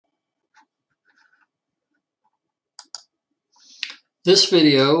This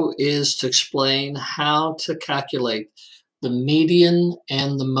video is to explain how to calculate the median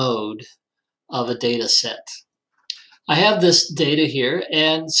and the mode of a data set. I have this data here,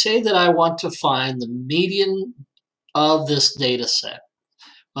 and say that I want to find the median of this data set.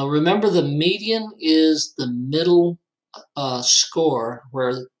 Well, remember, the median is the middle score,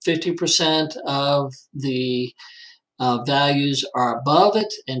 where 50% of the values are above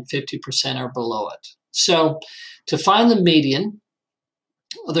it and 50% are below it. So to find the median,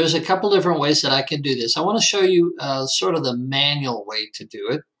 there's a couple different ways that I can do this. I want to show you sort of the manual way to do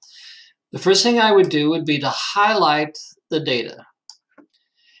it. The first thing I would do would be to highlight the data.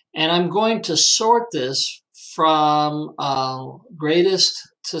 And I'm going to sort this from greatest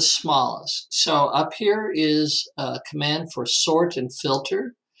to smallest. So up here is a command for sort and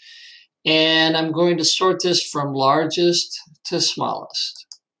filter. And I'm going to sort this from largest to smallest.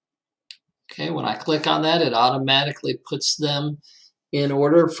 Okay, when I click on that, it automatically puts them in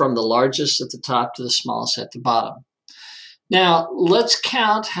order from the largest at the top to the smallest at the bottom. Now, let's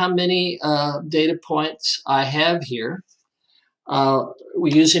count how many data points I have here.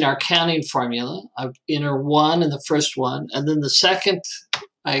 We're using our counting formula. I enter 1 in the first one, and then the second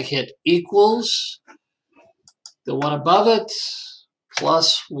I hit equals, the one above it,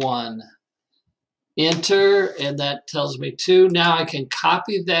 plus 1. Enter, and that tells me 2. Now I can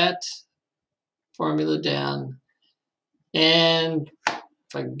copy that formula down, and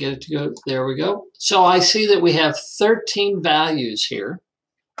if I can get it to go, there we go. So I see that we have 13 values here,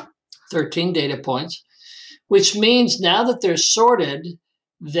 13 data points, which means now that they're sorted,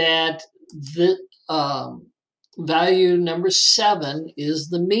 that the value number 7 is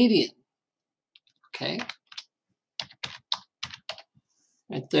the median. Okay.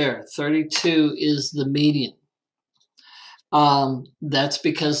 Right there, 32 is the median. That's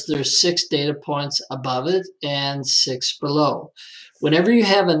because there's 6 data points above it and 6 below. Whenever you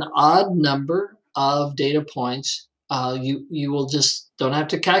have an odd number of data points, you will just don't have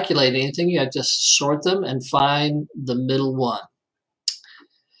to calculate anything. You have to just sort them and find the middle one.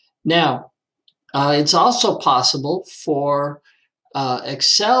 Now, it's also possible for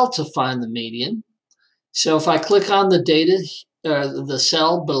Excel to find the median. So if I click on the data, the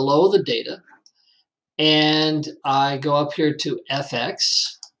cell below the data, and I go up here to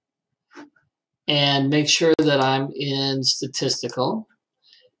FX and make sure that I'm in statistical.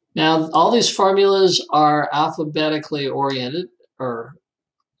 Now, all these formulas are alphabetically oriented, or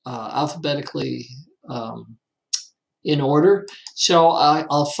alphabetically in order. So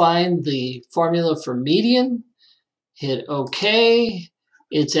I'll find the formula for median, hit OK.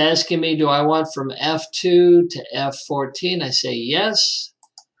 It's asking me, do I want from F2 to F14? I say yes.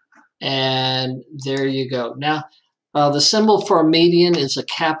 And there you go. Now, the symbol for median is a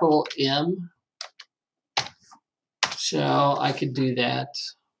capital M. So I could do that,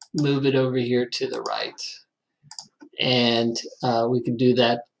 move it over here to the right. And we can do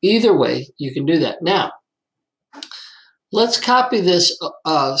that. Either way, you can do that. Now, let's copy this,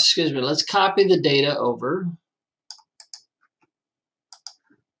 let's copy the data over.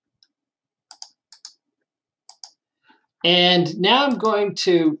 And now I'm going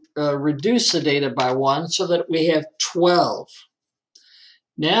to reduce the data by 1 so that we have 12.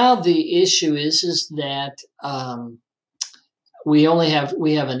 Now the issue is that we have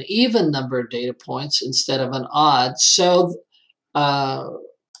an even number of data points instead of an odd. So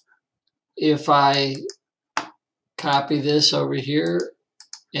if I copy this over here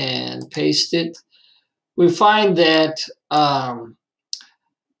and paste it, we find that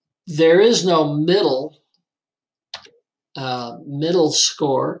there is no middle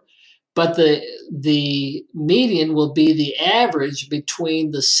score, but the median will be the average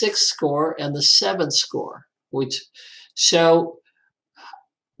between the 6th score and the 7th score. So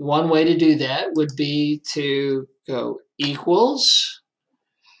one way to do that would be to go equals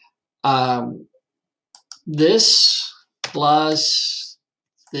this plus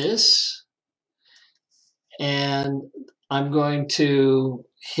this, and I'm going to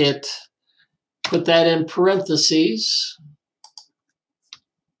put that in parentheses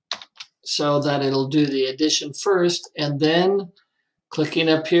so that it'll do the addition first, and then clicking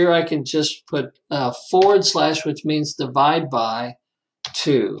up here, I can just put /, which means divide by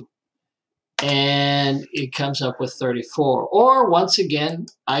 2, and it comes up with 34. Or once again,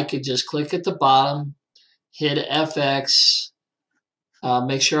 I could just click at the bottom, hit FX,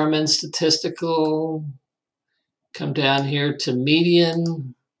 make sure I'm in statistical, come down here to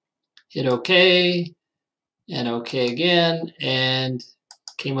median, hit OK, and OK again, and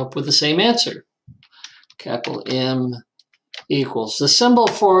came up with the same answer. Capital M equals. The symbol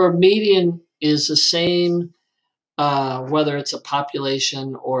for median is the same whether it's a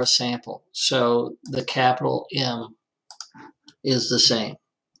population or a sample. So the capital M is the same.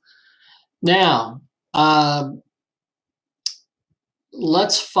 Now,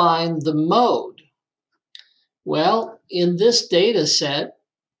 let's find the mode. Well, in this data set,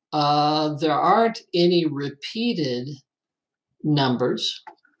 there aren't any repeated numbers,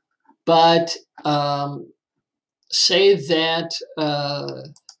 but say that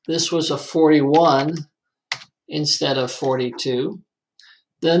this was a 41 instead of 42.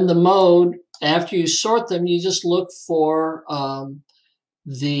 Then the mode, after you sort them, you just look for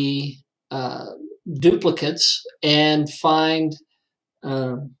the duplicates and find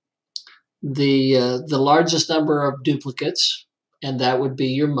the largest number of duplicates, and that would be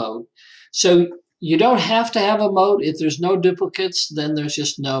your mode. So you don't have to have a mode. If there's no duplicates, then there's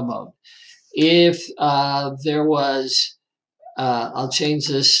just no mode. If there was, I'll change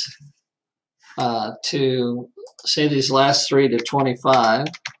this to, say, these last three to 25,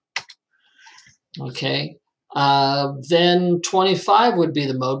 okay, then 25 would be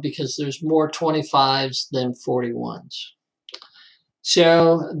the mode because there's more 25s than 41s.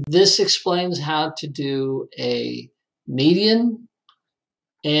 So this explains how to do a median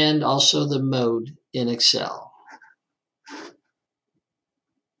and also the mode in Excel.